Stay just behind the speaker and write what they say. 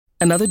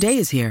Another day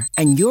is here,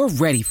 and you're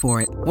ready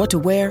for it. What to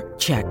wear?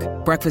 Check.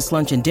 Breakfast,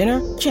 lunch, and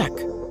dinner? Check.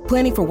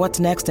 Planning for what's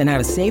next and how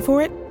to save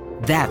for it?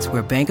 That's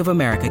where Bank of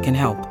America can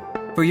help.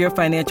 For your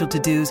financial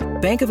to-dos,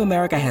 Bank of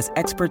America has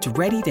experts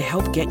ready to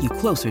help get you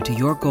closer to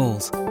your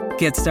goals.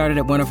 Get started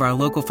at one of our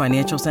local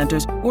financial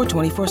centers or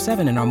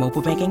 24/7 in our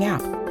mobile banking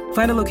app.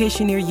 Find a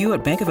location near you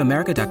at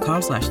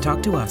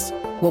bankofamerica.com/talktous.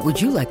 What would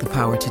you like the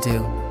power to do?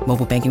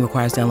 Mobile banking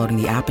requires downloading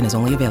the app and is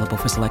only available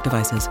for select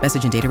devices.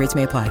 Message and data rates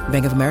may apply.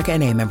 Bank of America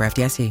N.A., member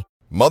FDIC.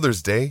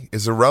 Mother's Day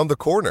is around the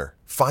corner.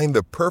 Find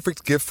the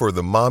perfect gift for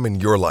the mom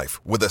in your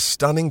life with a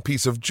stunning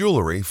piece of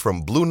jewelry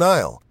from Blue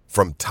Nile.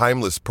 From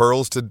timeless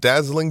pearls to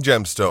dazzling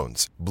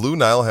gemstones, Blue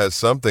Nile has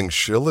something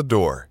she'll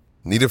adore.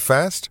 Need it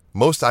fast?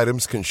 Most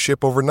items can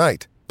ship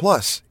overnight.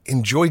 Plus,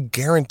 enjoy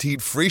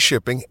guaranteed free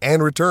shipping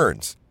and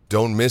returns.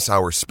 Don't miss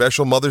our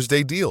special Mother's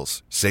Day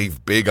deals.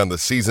 Save big on the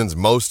season's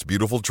most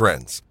beautiful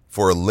trends.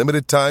 For a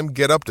limited time,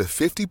 get up to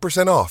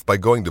 50% off by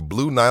going to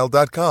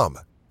BlueNile.com.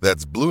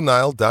 That's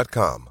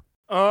BlueNile.com.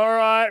 All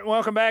right,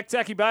 welcome back.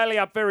 Zac Bailey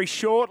up very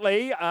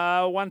shortly.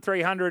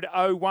 1300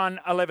 01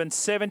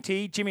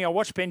 1170. Jimmy, I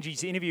watched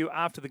Benji's interview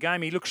after the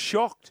game. He looks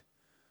shocked.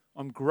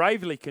 I'm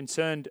gravely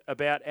concerned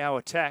about our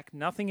attack.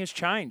 Nothing has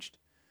changed.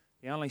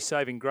 The only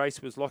saving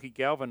grace was Lockie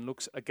Galvin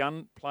looks a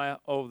gun player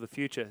of the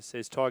future,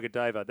 says Tiger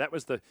Dava. That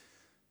was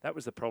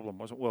the problem,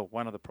 wasn't it? Well,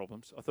 one of the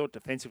problems. I thought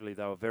defensively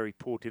they were very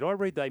poor. Did I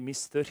read they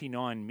missed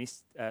 39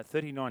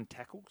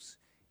 tackles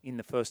in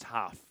the first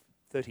half?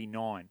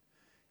 39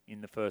 in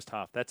the first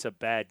half. That's a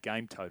bad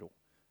game total.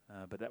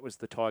 But that was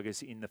the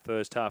Tigers in the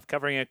first half.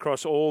 Covering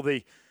across all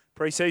the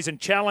pre-season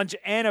challenge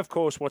and, of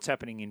course, what's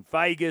happening in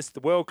Vegas,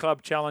 the World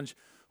Club Challenge,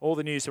 all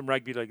the news from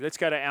Rugby League. Let's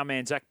go to our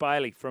man, Zac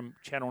Bailey from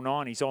Channel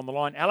 9. He's on the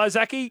line. Hello,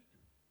 Zachy.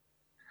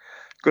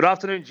 Good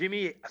afternoon,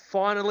 Jimmy.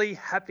 Finally,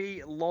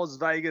 happy Las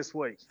Vegas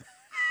week.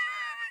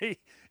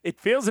 It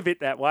feels a bit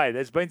that way.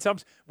 There's been some...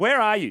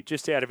 Where are you,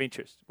 just out of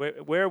interest?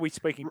 Where are we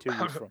speaking to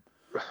you from?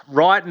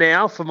 Right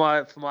now, for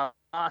my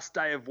last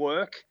day of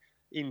work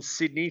in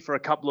Sydney for a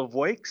couple of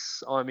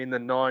weeks, I'm in the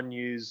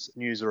 9's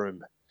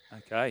newsroom.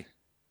 Okay.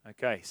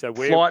 So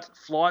where...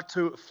 Flight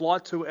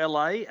to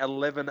LA,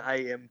 11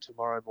 a.m.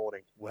 tomorrow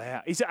morning.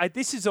 Wow.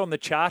 This is on the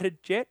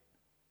chartered jet?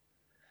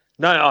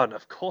 No,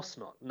 of course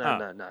not.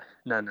 No.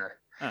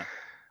 Oh.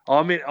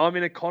 I'm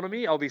in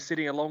economy. I'll be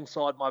sitting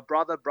alongside my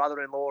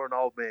brother-in-law, and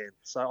old man.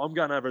 So I'm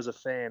going over as a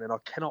fan, and I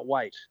cannot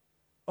wait.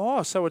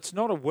 Oh, so it's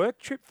not a work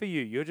trip for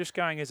you. You're just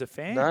going as a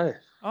fan? No.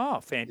 Oh,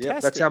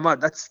 fantastic. Yep,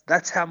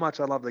 that's how much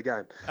I love the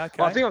game. Okay.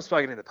 Well, I think I've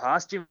spoken in the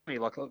past, Jimmy.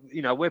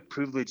 We're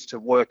privileged to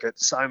work at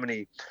so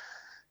many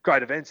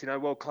great events.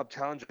 World Club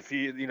Challenge.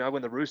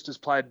 When the Roosters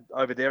played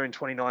over there in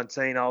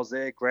 2019, I was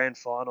there. Grand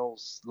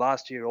Finals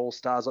last year, All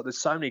Stars.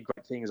 There's so many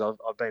great things I've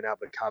been able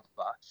to cover.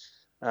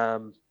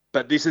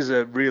 But this is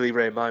a really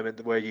rare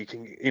moment where you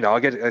can, I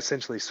get to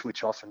essentially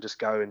switch off and just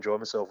go enjoy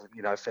myself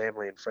with,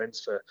 family and friends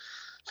for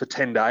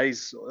 10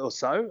 days or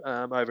so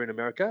over in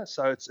America.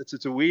 So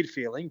it's a weird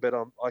feeling, but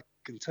I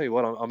can tell you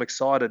what, I'm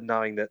excited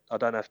knowing that I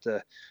don't have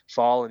to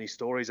file any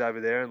stories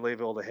over there and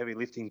leave all the heavy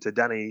lifting to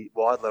Danny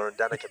Weidler and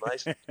Danica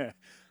Mason.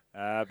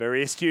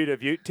 Very astute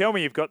of you. Tell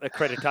me you've got the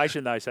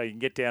accreditation, though, so you can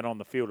get down on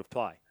the field of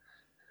play.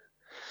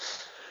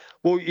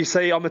 Well, you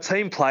see, I'm a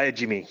team player,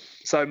 Jimmy.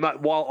 So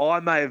while I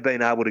may have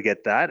been able to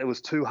get that, it was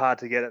too hard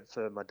to get it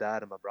for my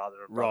dad and my brother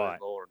and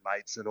brother-in-law and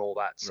mates and all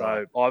that.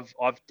 So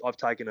I've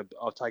taken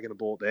a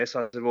board there.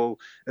 So I said, well,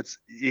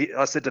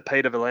 I said to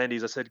Peter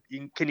Volandis, I said,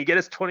 can you get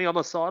us 20 on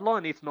the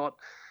sideline? If not,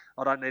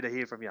 I don't need to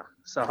hear from you.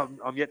 So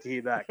I'm yet to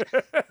hear back.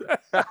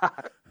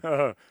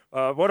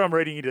 What I'm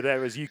reading into that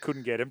was you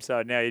couldn't get him,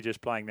 so now you're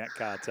just playing that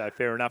card. So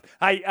fair enough.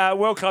 Hey,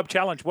 World Club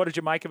Challenge, what did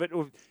you make of it?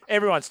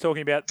 Everyone's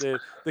talking about the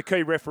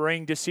key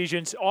refereeing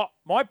decisions.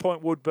 My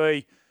point would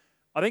be,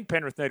 I think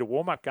Penrith need a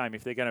warm-up game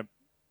if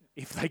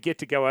they get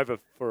to go over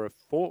for a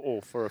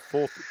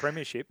fourth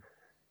premiership.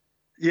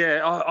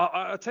 Yeah,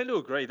 I tend to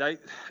agree. They,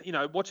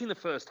 watching the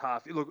first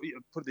half, look,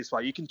 put it this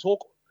way, you can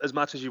talk as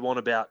much as you want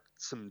about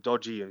some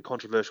dodgy and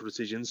controversial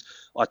decisions.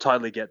 I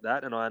totally get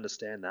that, and I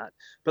understand that.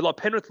 But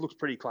Penrith looked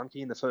pretty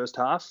clunky in the first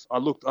half. I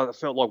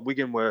felt like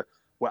Wigan were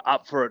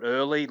up for it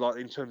early,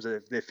 in terms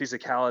of their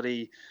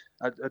physicality.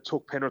 It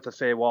took Penrith a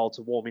fair while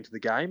to warm into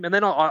the game, and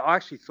then I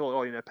actually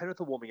thought,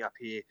 Penrith are warming up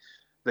here.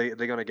 They're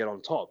going to get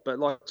on top. But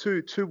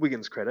to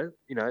Wigan's credit,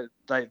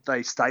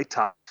 they stay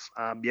tough.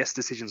 Yes,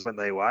 decisions went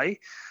their way.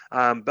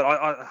 But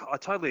I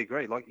totally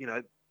agree.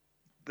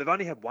 They've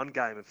only had one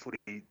game of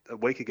footy a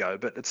week ago,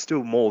 but it's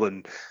still more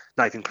than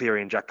Nathan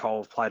Cleary and Jack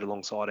Cole have played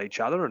alongside each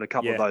other, and a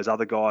couple of those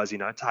other guys,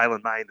 Taylor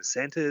May in the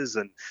centres,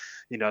 and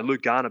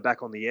Luke Garner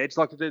back on the edge.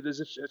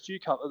 There's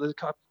a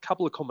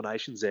couple of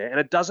combinations there, and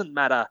it doesn't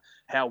matter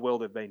how well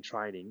they've been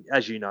training.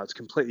 As you know, it's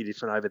completely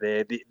different over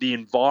there. The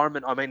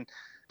environment. I mean,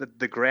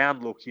 the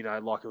ground looked,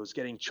 like it was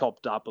getting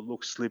chopped up. It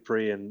looked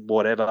slippery and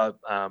whatever.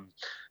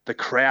 The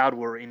crowd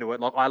were into it.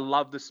 Like, I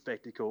love the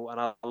spectacle,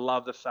 and I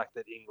love the fact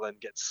that England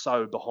gets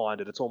so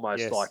behind it. It's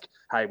almost like,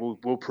 hey,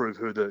 we'll prove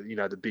who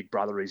the big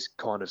brother is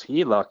kind of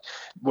here. Like,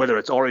 whether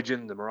it's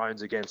Origin, the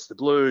Maroons against the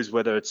Blues,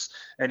 whether it's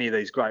any of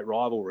these great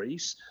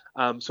rivalries.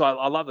 So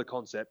I love the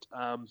concept.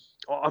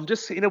 I'm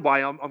just, in a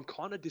way, I'm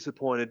kind of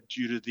disappointed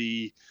due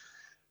to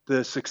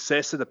the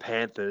success of the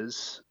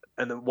Panthers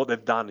and what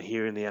they've done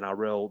here in the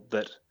NRL,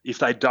 that if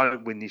they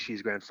don't win this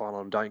year's grand final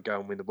and don't go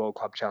and win the World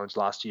Club Challenge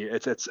last year,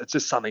 it's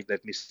just something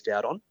they've missed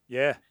out on.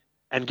 Yeah.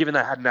 And given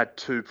they hadn't had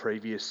two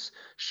previous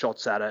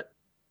shots at it,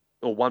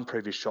 or one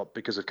previous shot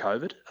because of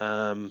COVID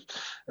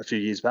a few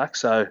years back,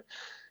 so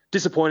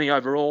disappointing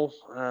overall.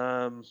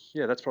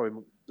 That's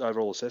probably my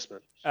overall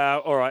assessment.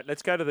 All right,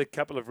 let's go to the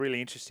couple of really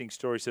interesting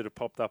stories that have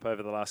popped up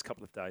over the last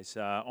couple of days.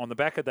 On the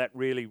back of that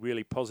really,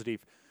 really positive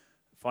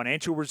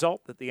financial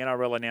result that the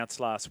NRL announced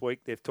last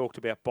week, they've talked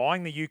about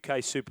buying the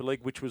UK Super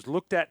League, which was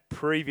looked at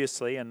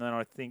previously and then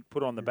I think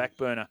put on the back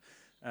burner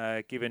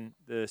given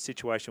the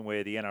situation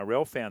where the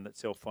NRL found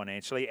itself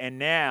financially. And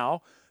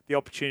now the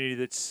opportunity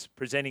that's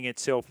presenting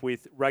itself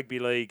with Rugby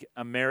League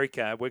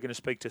America. We're going to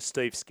speak to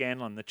Steve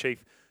Scanlon, the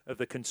chief of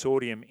the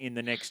consortium, in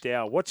the next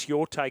hour. What's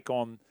your take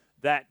on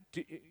that?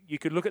 You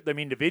could look at them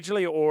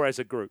individually or as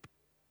a group.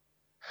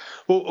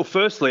 Well,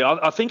 firstly,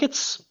 I think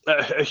it's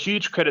a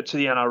huge credit to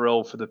the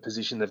NRL for the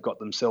position they've got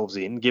themselves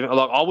in. Given,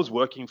 like, I was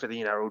working for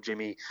the NRL,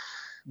 Jimmy,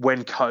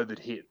 when COVID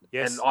hit,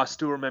 and I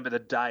still remember the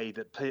day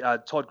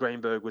that Todd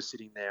Greenberg was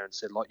sitting there and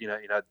said, like,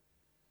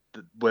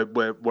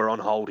 we're on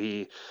hold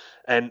here,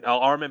 and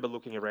I remember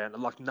looking around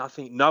and, like,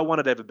 no one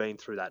had ever been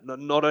through that.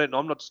 I'm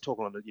not just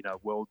talking on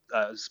world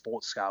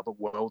sports scale, but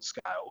world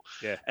scale.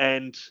 Yeah,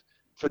 and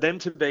for them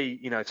to be,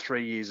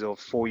 3 years or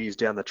 4 years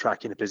down the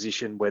track in a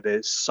position where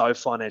they're so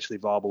financially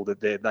viable that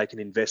they can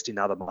invest in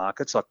other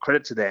markets, like,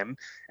 credit to them.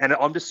 And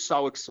I'm just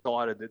so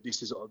excited that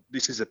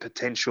this is a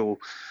potential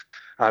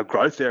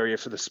growth area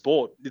for the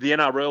sport. The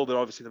NRL, they're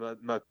obviously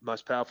the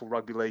most powerful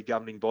rugby league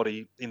governing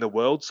body in the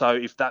world. So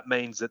if that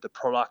means that the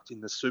product in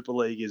the Super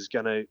League is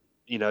going to,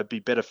 be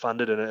better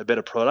funded and a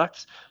better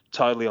product,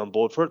 totally on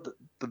board for it.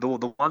 The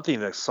one thing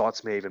that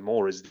excites me even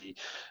more is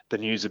the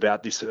news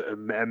about this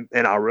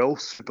NRL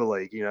Super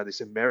League,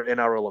 this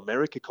NRL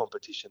America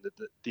competition that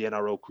the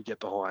NRL could get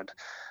behind.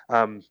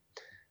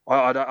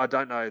 I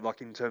don't know,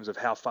 like, in terms of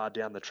how far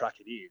down the track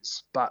it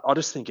is, but I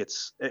just think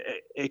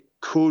it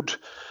could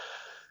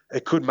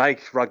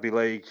make rugby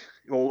league,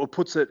 or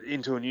puts it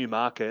into a new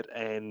market,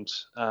 and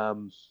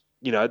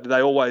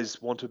they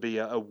always want to be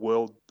a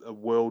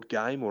world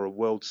game or a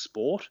world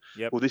sport.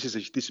 Yep. Well, this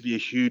would be a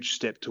huge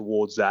step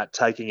towards that,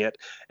 taking it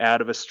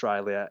out of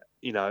Australia,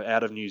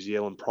 out of New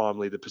Zealand,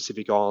 primarily the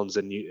Pacific Islands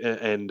and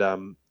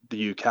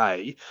the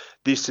UK.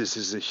 This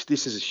is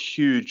a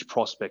huge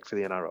prospect for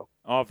the NRL.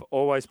 I've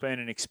always been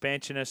an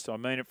expansionist. I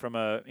mean it from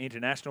an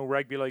international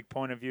rugby league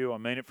point of view. I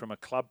mean it from a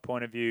club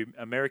point of view.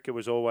 America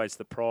was always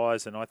the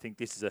prize, and I think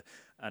this is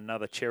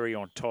another cherry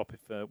on top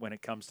when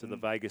it comes to the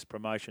Vegas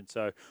promotion.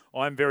 So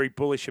I'm very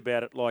bullish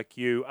about it, like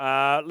you.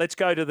 Let's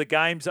go to the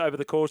games over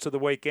the course of the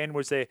weekend.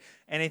 Was there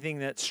anything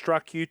that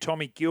struck you?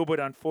 Tommy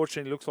Gilbert,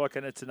 unfortunately, looks like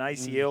it's an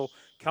ACL.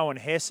 Cohen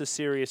Hess, a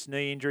serious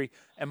knee injury.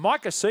 And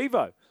Mike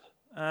Acevo,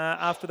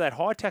 after that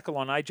high tackle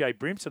on AJ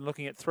Brimson,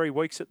 looking at 3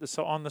 weeks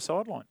on the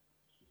sideline.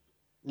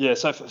 Yeah,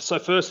 so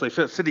firstly,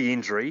 for the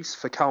injuries,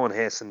 for Cohen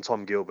Hess and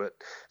Tom Gilbert,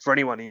 for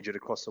anyone injured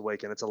across the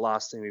weekend, it's the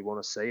last thing we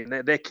want to see. And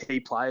they're key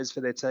players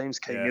for their teams,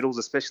 key middles,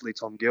 especially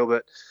Tom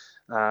Gilbert.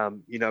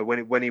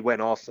 When he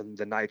went off and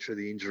the nature of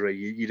the injury,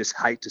 you just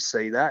hate to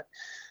see that.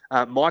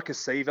 Mike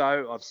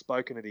Acevo, I've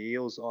spoken to the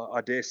Eels.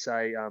 I dare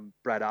say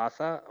Brad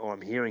Arthur, or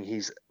I'm hearing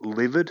he's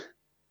livid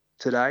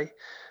today,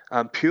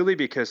 purely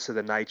because of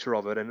the nature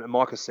of it. And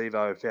Mike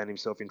Acevo found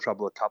himself in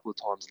trouble a couple of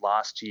times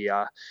last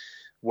year,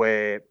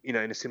 where, in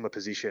a similar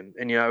position.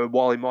 And,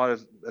 while he might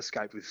have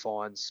escaped with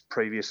fines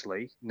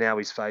previously, now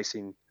he's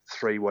facing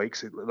 3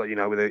 weeks, with an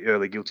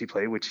early guilty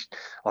plea, which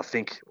I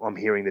think I'm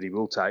hearing that he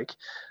will take,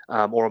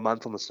 or a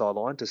month on the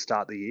sideline to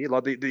start the year.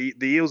 Like, the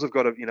Eels have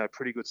got a,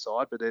 pretty good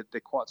side, but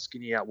they're quite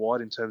skinny out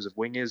wide in terms of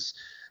wingers.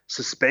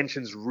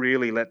 Suspensions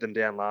really let them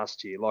down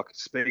last year. Like,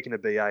 speaking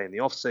of BA in the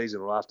off-season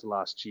or after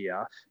last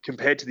year,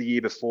 compared to the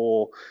year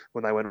before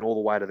when they went all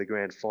the way to the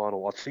grand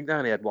final, I think they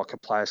only had, like, a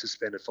player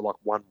suspended for, like,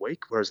 1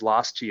 week, whereas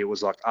last year it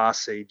was, like,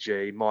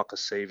 RCG, Mike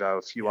Acevo,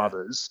 a few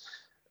others.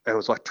 It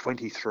was, like,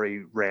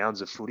 23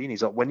 rounds of footy. And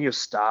he's like, when your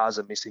stars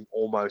are missing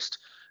almost...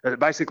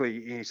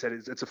 Basically, he said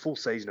it's a full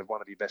season of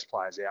one of your best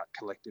players out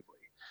collectively.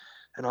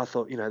 And I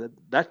thought,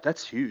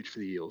 that's huge for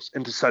the Eels.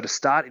 And to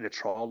start in a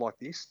trial like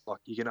this,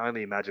 like, you can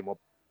only imagine what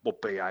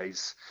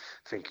BA's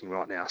thinking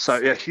right now. So,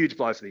 a huge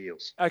blow for the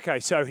Eels. Okay,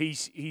 so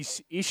his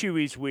issue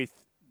is with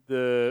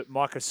the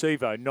Mike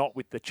Acevo, not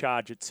with the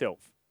charge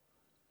itself.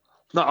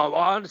 No,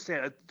 I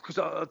understand it, because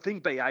I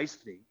think BA's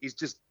thing is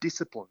just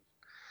discipline.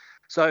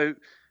 So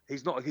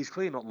he's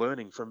clearly not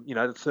learning from,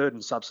 the third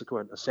and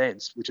subsequent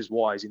offence, which is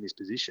why he's in this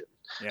position.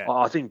 Yeah.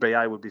 I think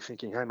BA would be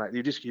thinking, hey mate,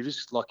 you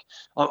just like,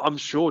 I'm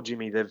sure,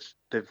 Jimmy,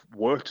 they've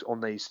worked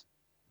on these.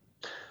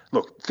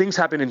 Look, things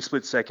happen in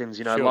split seconds,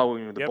 Sure.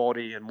 lowering the Yep.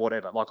 body and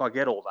whatever. Like, I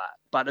get all that,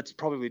 but it's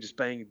probably just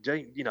being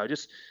a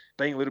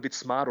little bit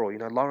smarter,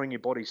 or, lowering your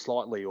body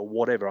slightly or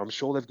whatever. I'm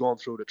sure they've gone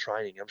through it at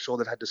training. I'm sure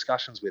they've had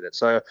discussions with it.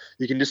 So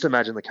you can just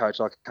imagine the coach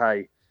like,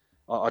 hey,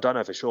 I don't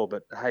know for sure,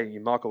 but hey,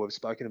 Michael, we've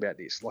spoken about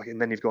this, like, and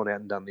then you've gone out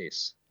and done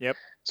this. Yep.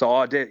 So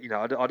I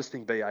just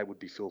think BA would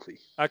be filthy.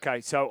 Okay,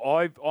 so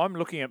I'm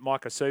looking at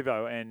Mike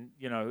Acevo, and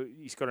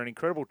he's got an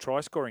incredible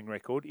try scoring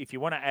record. If you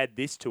want to add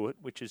this to it,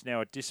 which is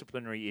now a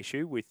disciplinary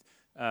issue with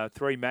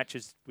 3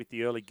 matches with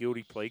the early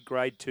guilty plea,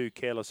 grade 2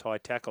 careless high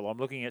tackle. I'm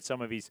looking at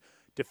some of his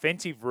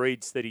defensive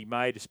reads that he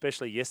made,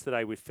 especially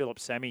yesterday with Philip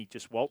Sammy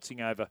just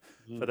waltzing over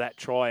for that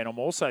try. And I'm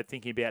also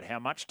thinking about how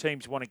much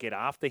teams want to get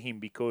after him,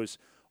 because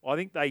I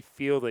think they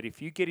feel that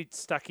if you get it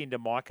stuck into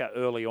Micah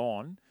early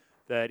on,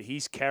 that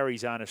his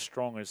carries aren't as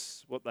strong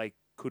as what they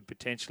could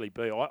potentially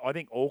be. I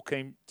think all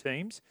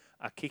teams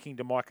are kicking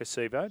to Mike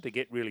Acevo to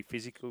get really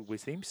physical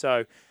with him.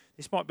 So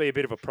this might be a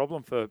bit of a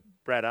problem for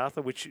Brad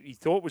Arthur, which he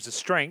thought was a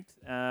strength,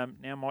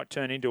 now might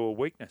turn into a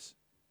weakness.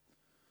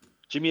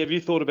 Jimmy, have you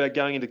thought about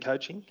going into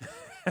coaching?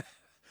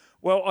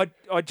 Well,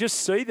 I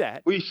just see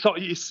that. Well,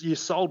 you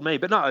sold me,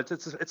 but no,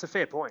 it's a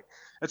fair point.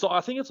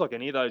 I think it's like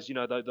any of those,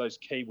 those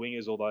key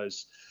wingers, or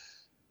those,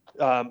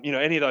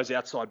 any of those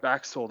outside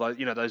backs, or those,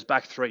 those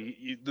back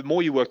three. The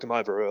more you work them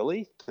over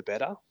early, the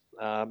better.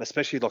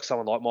 Especially like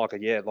someone like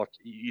Micah, like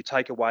you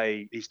take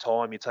away his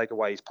time, you take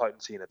away his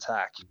potency in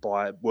attack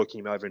by working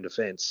him over in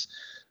defence.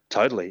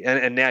 Totally.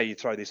 And now you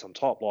throw this on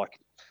top, like.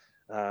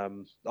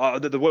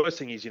 The worst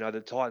thing is,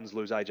 the Titans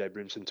lose AJ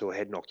Brimson to a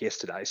head knock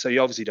yesterday, so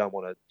you obviously don't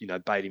want to,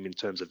 bait him in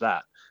terms of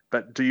that.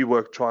 But do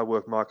you try to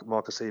work Mike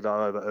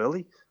Acevo over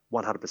early?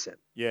 100%.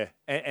 Yeah,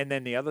 and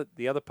then the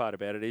other part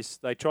about it is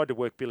they tried to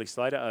work Billy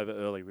Slater over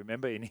early.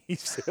 Remember, in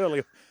his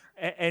early,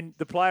 and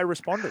the player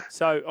responded.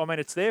 So I mean,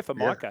 it's there for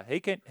Micah. He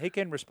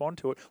can respond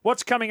to it.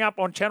 What's coming up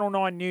on Channel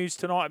 9 News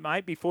tonight,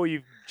 mate? Before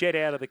you jet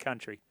out of the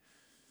country.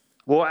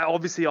 Well,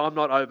 obviously, I'm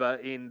not over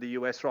in the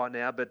US right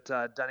now, but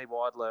Danny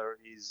Weidler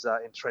is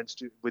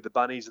entrenched with the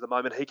Bunnies at the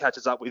moment. He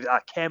catches up with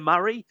Cam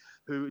Murray,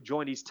 who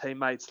joined his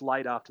teammates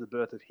late after the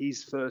birth of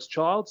his first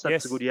child. So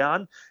that's a good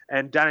yarn.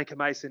 And Danica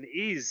Mason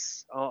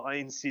is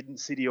in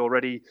Sydney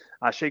already.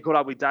 She caught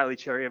up with Daly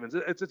Cherry Evans.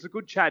 It's a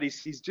good chat.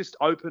 He's just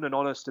open and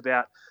honest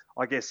about,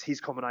 I guess, his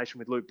combination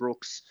with Luke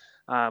Brooks.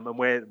 And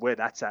where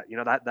that's at.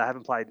 They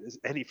haven't played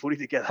any footy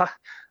together,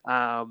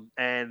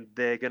 and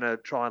they're going to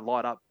try and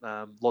light up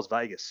Las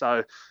Vegas. So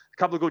a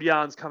couple of good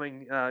yarns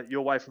coming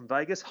your way from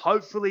Vegas.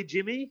 Hopefully,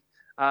 Jimmy,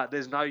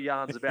 there's no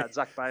yarns about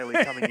Zac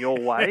Bailey coming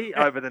your way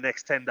over the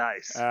next 10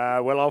 days.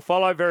 Well, I'll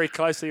follow very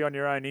closely on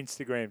your own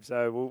Instagram,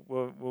 so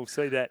we'll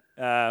see that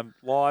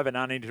live and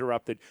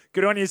uninterrupted.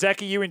 Good on you,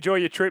 Zachy. You enjoy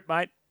your trip,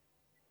 mate.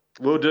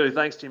 Will do.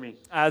 Thanks, Jimmy.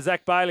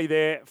 Zac Bailey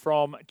there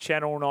from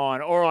Channel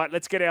 9. All right,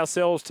 let's get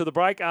ourselves to the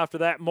break. After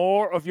that,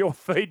 more of your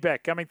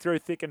feedback coming through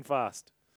thick and fast.